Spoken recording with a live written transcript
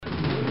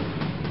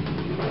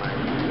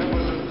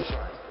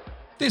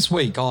This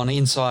week on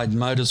Inside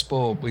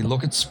Motorsport, we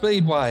look at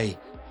Speedway,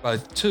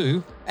 both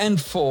 2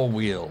 and 4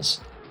 wheels.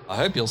 I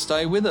hope you'll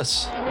stay with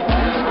us.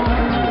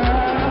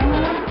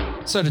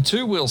 So the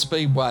 2-wheel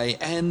Speedway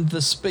and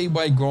the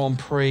Speedway Grand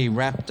Prix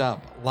wrapped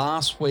up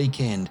last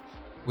weekend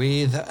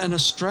with an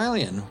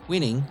Australian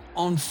winning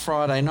on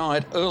Friday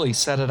night, early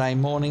Saturday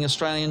morning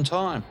Australian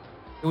time.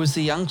 It was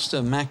the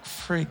youngster Mac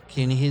Frick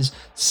in his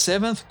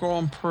 7th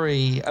Grand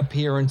Prix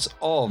appearance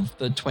of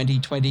the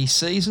 2020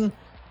 season,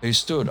 who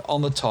stood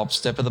on the top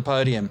step of the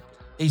podium.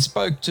 He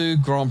spoke to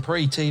Grand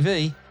Prix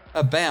TV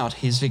about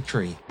his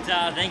victory.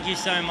 Thank you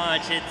so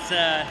much.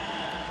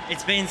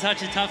 It's been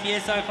such a tough year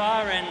so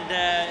far,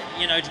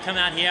 and to come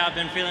out here, I've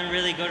been feeling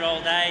really good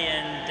all day,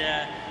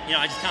 and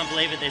I just can't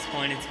believe at this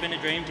point. It's been a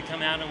dream to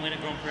come out and win a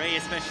Grand Prix,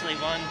 especially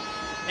one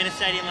in a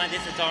stadium like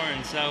this at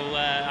Orange. So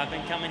I've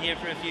been coming here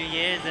for a few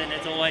years, and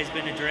it's always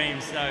been a dream.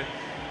 So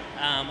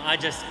I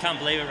just can't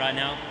believe it right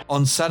now.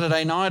 On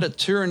Saturday night at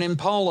Turin in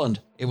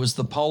Poland, it was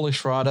the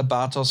Polish rider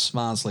Bartosz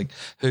Zmarzlik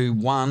who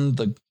won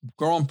the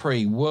Grand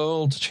Prix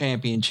World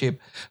Championship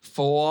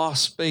for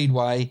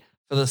Speedway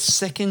for the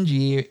second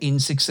year in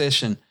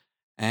succession.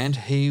 And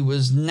he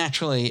was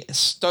naturally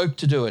stoked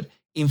to do it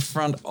in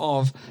front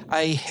of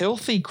a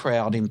healthy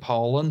crowd in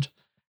Poland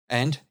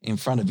and in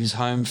front of his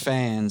home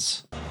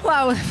fans.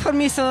 Wow, for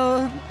me,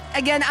 so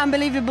again,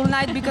 unbelievable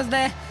night because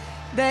the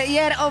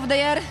year of the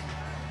year,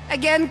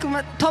 again,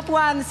 top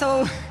one,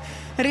 so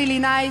really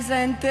nice,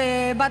 and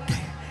but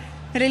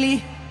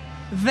really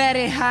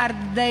very hard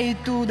day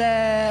to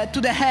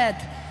the head.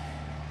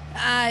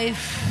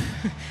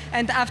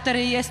 And after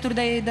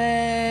yesterday,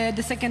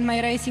 the second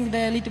my racing,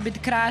 the little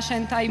bit crash,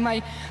 and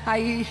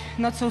I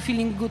not so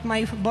feeling good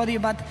my body,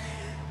 but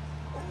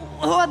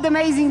what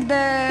amazing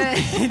the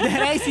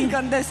racing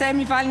on the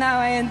semi-final,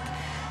 and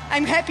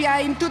I'm happy.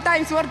 I'm 2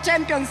 times world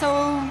champion, so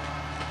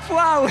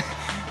wow,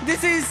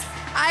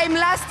 I'm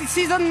last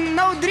season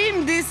no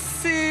dream this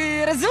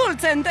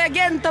results, and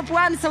again top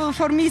one, so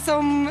for me so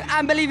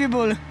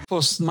unbelievable. For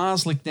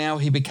Zmarzlik now,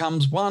 he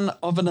becomes one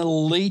of an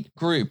elite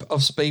group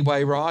of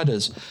Speedway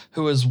riders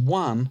who has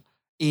won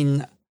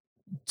in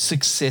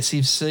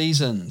successive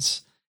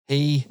seasons.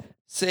 He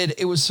said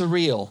it was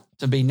surreal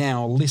to be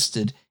now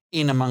listed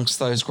in amongst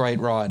those great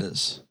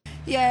riders.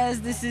 Yes,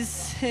 this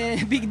is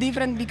a big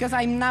difference because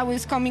I'm now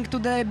is coming to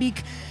the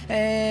big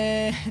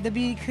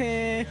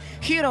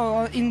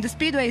hero in the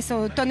Speedway.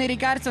 So Tony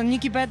Rickardsson,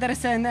 Nicky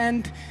Pedersen,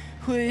 and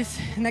who is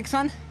next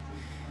one?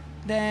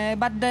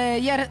 But the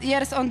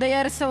years on the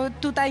year, so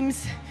 2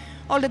 times,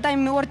 all the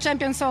time world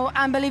champion. So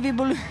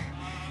unbelievable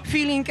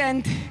feeling,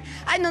 and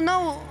I don't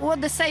know what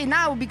to say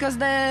now because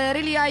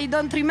really I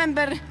don't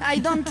remember. I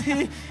don't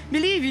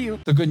believe you.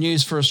 The good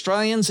news for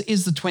Australians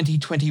is the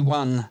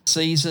 2021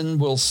 season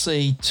will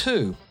see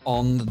 2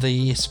 on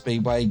the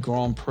Speedway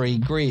Grand Prix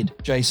grid.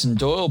 Jason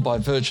Doyle, by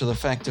virtue of the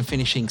fact of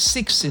finishing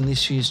 6th in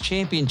this year's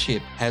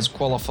championship, has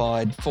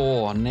qualified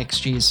for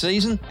next year's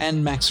season,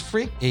 and Max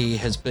Frick, he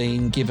has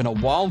been given a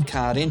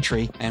wildcard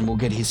entry and will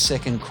get his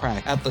second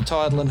crack at the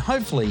title, and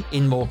hopefully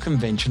in more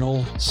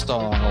conventional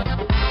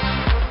style.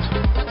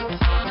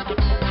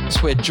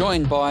 We're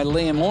joined by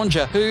Liam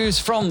Ornger, who's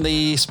from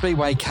the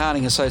Speedway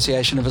Karting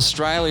Association of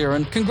Australia,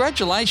 and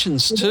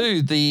congratulations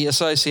to the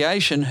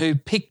association who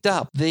picked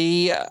up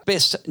the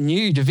Best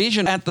New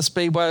Division at the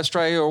Speedway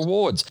Australia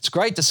Awards. It's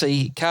great to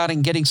see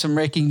karting getting some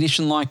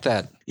recognition like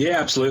that.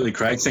 Yeah, absolutely,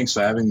 Craig. Thanks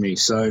for having me.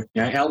 So,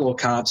 outlaw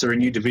karts are a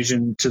new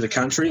division to the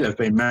country. They've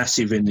been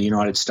massive in the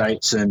United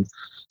States and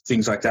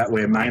things like that,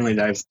 where mainly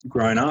they've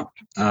grown up.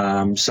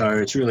 So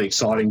it's really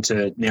exciting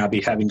to now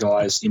be having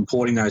guys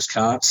importing those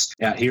karts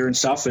out here and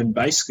stuff. And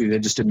basically they're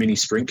just a mini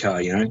sprint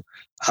car,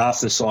 half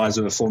the size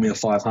of a Formula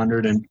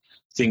 500 and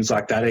things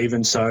like that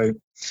even. So,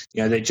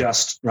 they're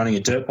just running a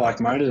dirt bike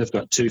motor. They've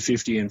got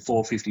 250 and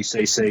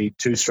 450cc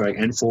 2-stroke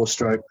and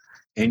 4-stroke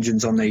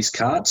engines on these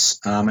karts.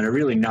 And are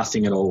really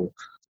nothing at all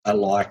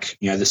alike,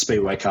 the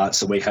Speedway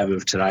karts that we have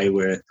of today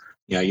where,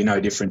 you're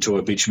no different to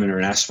a bitumen or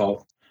an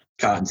asphalt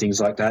kart and things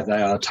like that. They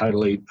are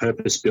totally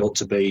purpose-built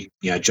to be,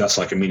 just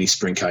like a mini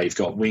sprint car. You've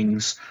got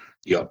wings,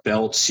 you've got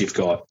belts, you've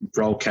got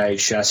roll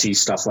cage, chassis,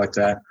 stuff like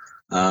that.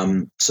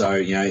 So,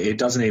 it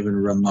doesn't even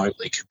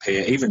remotely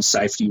compare, even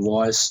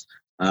safety-wise.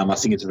 I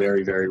think it's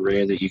very, very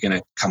rare that you're going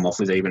to come off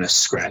with even a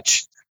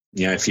scratch,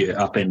 if you're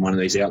up in one of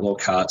these outlaw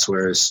karts,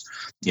 whereas,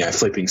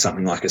 flipping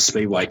something like a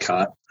Speedway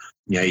kart,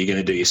 you're going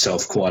to do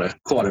yourself quite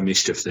a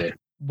mischief there.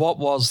 What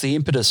was the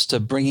impetus to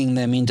bringing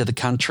them into the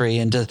country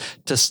and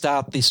to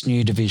start this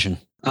new division?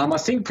 I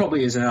think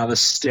probably is another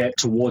step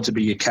towards a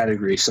bigger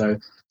category. So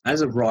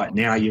as of right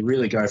now, you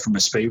really go from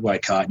a Speedway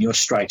kart and you're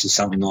straight to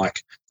something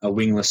like a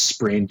wingless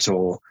sprint,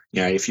 or,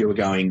 if you were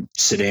going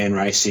sedan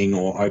racing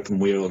or open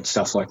wheel and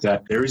stuff like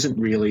that, there isn't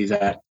really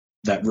that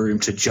room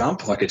to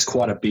jump. Like, it's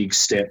quite a big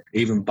step,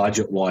 even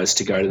budget-wise,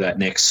 to go to that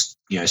next,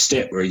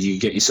 step where you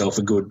get yourself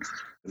a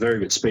very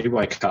good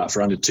Speedway kart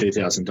for under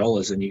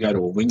 $2,000, and you go to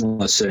a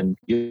wingless and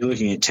you're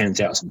looking at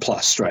 $10,000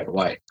 plus straight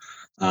away.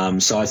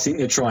 So I think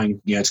they're trying,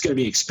 it's going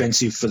to be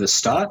expensive for the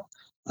start.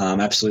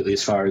 Absolutely,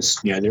 as far as,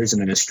 there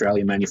isn't an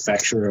Australian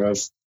manufacturer of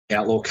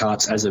outlaw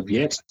karts as of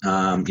yet.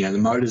 The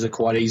motors are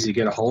quite easy to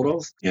get a hold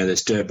of.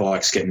 There's dirt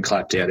bikes getting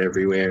clapped out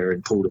everywhere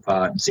and pulled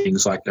apart and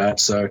things like that.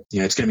 So,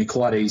 it's going to be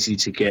quite easy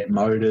to get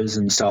motors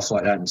and stuff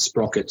like that and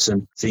sprockets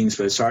and things.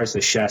 But as far as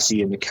the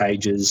chassis and the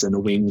cages and the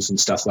wings and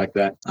stuff like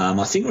that,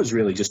 I think it was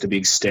really just a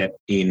big step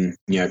in,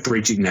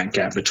 bridging that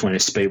gap between a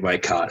speedway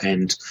kart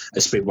and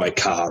a speedway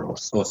car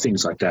or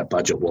things like that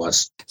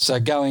budget-wise. So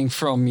going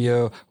from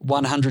your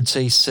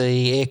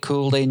 100cc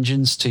air-cooled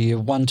engines to your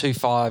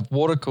 125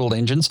 water-cooled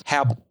engines,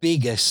 how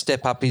big a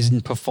step up is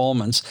in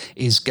performance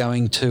is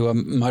going to a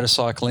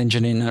motorcycle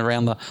engine in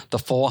around the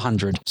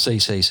 400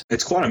 cc's?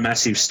 It's quite a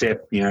massive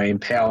step, in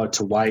power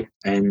to weight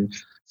and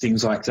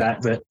things like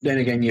that. But then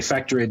again, you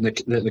factor in the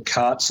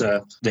karts,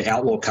 the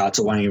outlaw karts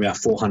are weighing about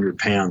 400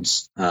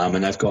 pounds,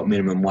 and they've got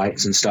minimum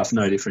weights and stuff,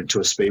 no different to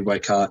a speedway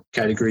kart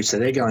category. So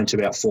they're going to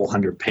about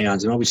 400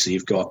 pounds. And obviously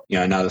you've got,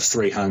 another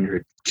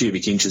 300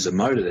 cubic inches of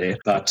motor there.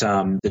 But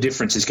the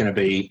difference is going to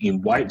be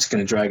in weight. It's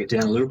going to drag it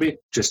down a little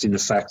bit, just in the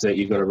fact that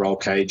you've got a roll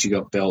cage, you've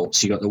got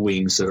belts, you've got the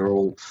wings that are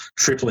all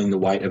tripling the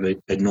weight of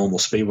a normal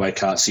speedway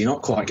kart. So you're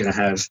not quite going to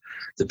have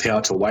the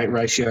power to weight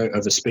ratio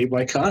of a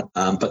speedway kart,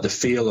 but the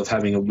feel of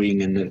having a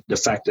wing and the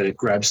fact that it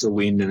grabs the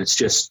wind, and it's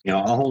just, a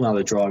whole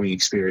nother driving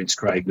experience,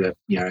 Craig, that,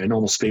 a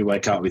normal speedway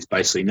kart with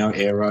basically no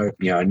aero,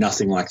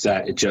 nothing like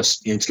that. It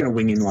just, it's going to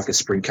wing in like a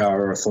sprint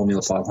car or a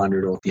Formula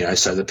 500 or,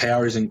 so the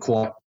power isn't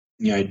quite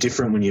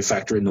different when you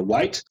factor in the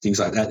weight, things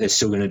like that. They're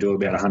still going to do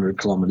about 100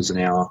 kilometres an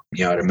hour,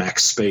 at a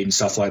max speed and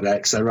stuff like that,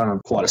 because they run on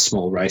quite a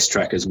small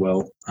racetrack as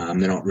well. They're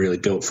not really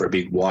built for a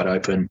big, wide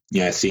open,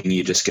 thing.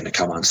 You're just going to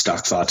come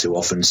unstuck far too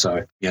often.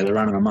 So, they're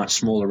running a much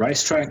smaller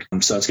racetrack.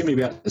 So it's going to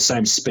be about the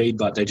same speed,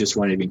 but they just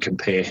won't even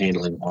compare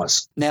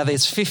handling-wise. Now,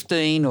 there's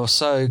 15 or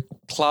so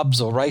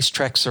clubs or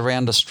racetracks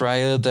around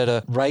Australia that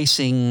are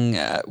racing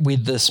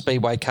with the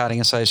Speedway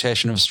Karting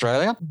Association of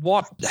Australia.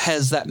 What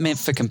has that meant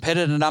for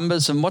competitor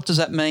numbers, and what does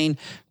that mean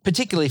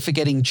particularly for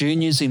getting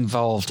juniors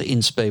involved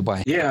in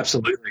Speedway? Yeah,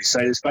 absolutely. So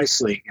there's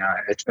basically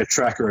a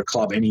track or a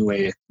club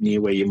anywhere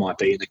near where you might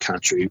be in the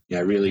country,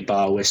 really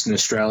bar Western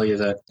Australia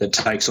that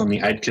takes on the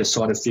ADCA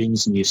side of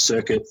things and your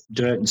circuit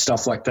dirt and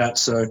stuff like that.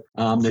 So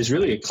there's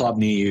really a club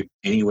near you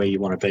anywhere you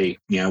want to be,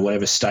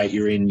 whatever state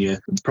you're in, you're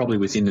probably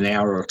within an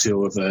hour or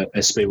two of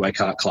a Speedway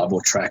kart club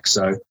or track.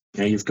 So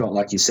you've got,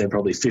 like you said,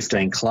 probably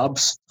 15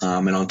 clubs.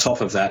 And on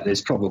top of that,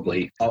 there's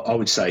probably, I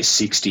would say,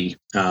 60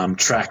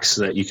 tracks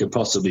that you could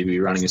possibly be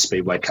running a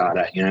speedway kart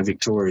at.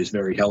 Victoria is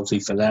very healthy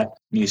for that.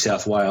 New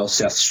South Wales,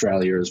 South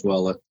Australia as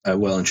well are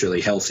well and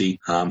truly healthy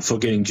for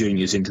getting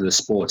juniors into the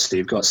sport. So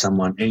you've got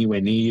someone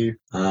anywhere near you.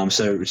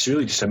 So it's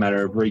really just a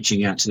matter of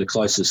reaching out to the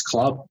closest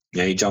club.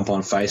 You jump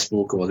on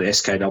Facebook or the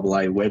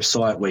SKAA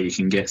website where you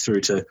can get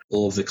through to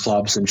all of the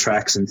clubs and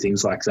tracks and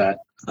things like that.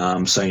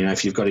 So,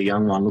 if you've got a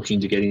young one looking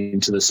to get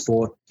into the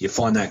sport, you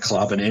find that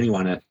club, and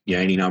anyone at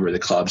any number of the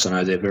clubs, I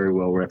know they're very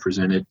well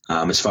represented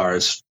as far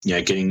as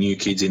getting new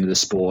kids into the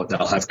sport.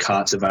 They'll have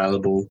karts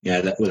available,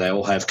 where they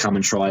all have come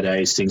and try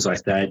days, things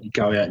like that. You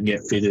go out and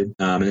get fitted.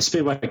 And the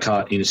speedway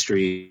kart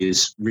industry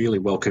is really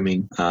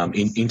welcoming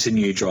into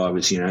new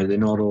drivers. They're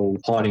not all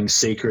hiding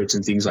secrets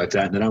and things like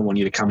that. And they don't want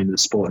you to come into the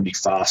sport and be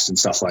fast and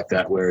stuff like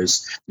that.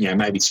 Whereas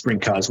maybe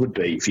sprint cars would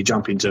be. If you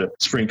jump into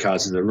sprint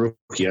cars as a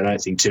rookie, I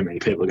don't think too many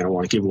people are going to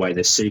want to give away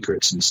their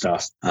secrets and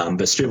stuff.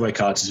 But Speedway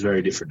Karts is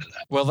very different to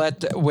that. Well,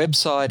 that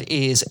website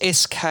is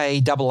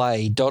skaa.org.au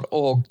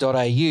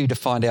to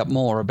find out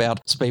more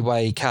about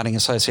Speedway Karting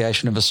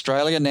Association of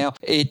Australia. Now,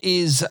 it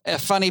is a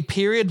funny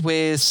period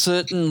where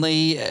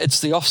certainly it's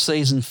the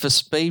off-season for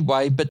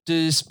Speedway, but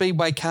do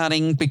Speedway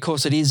Karting,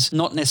 because it is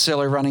not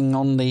necessarily running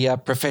on the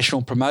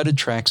professional promoted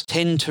tracks,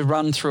 tend to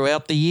run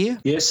throughout the year?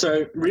 Yeah,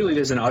 so really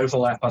there's an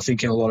overlap, I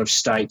think, in a lot of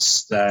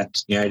states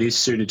that, it is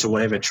suited to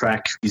whatever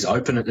track is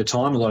open at the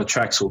time. A lot of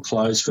tracks will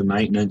close for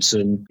maintenance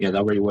and,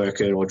 they'll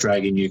rework it or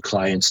drag in new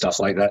clay and stuff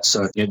like that.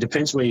 So, it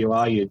depends where you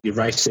are. Your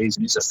race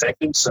season is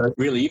affected. So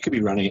really you could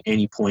be running at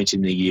any point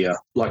in the year,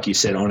 like you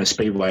said, on a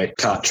Speedway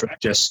kart track,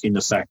 just in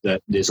the fact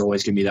that there's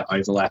always going to be that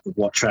overlap of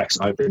what tracks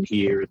open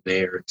here and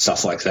there and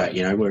stuff like that,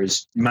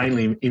 whereas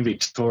mainly in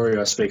Victoria,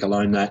 I speak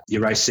alone, that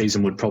your race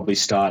season would probably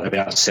start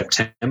about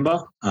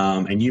September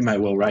and you may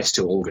well race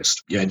till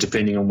August,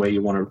 depending on where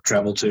you want to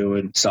travel to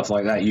and stuff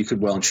like that. You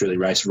could well and truly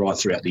race right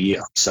throughout the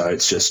year. So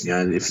it's just,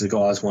 if the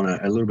guys want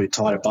a little bit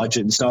tighter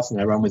budget and stuff and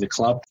they run with a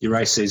club, your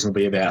race season will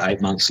be about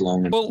 8 months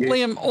long. And,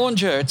 Liam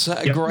Oranger, it's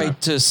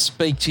great to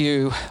speak to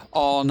you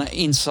on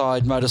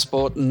Inside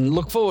Motorsport, and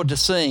look forward to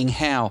seeing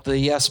how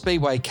the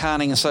Speedway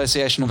Karting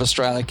Association of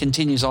Australia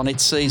continues on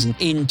its season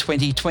in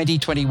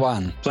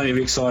 2020-21. Plenty of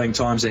exciting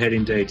times ahead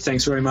indeed.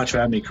 Thanks very much for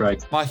having me,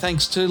 Craig. My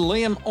thanks to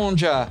Liam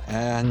Oranger,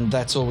 and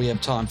that's all we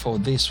have time for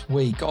this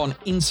week on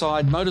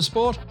Inside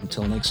Motorsport.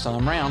 Until next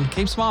time round,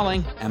 keep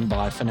smiling and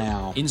bye for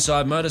now.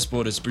 Inside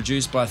Motorsport is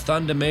produced by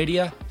Thunder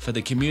Media for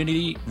the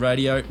Community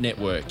Radio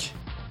Network.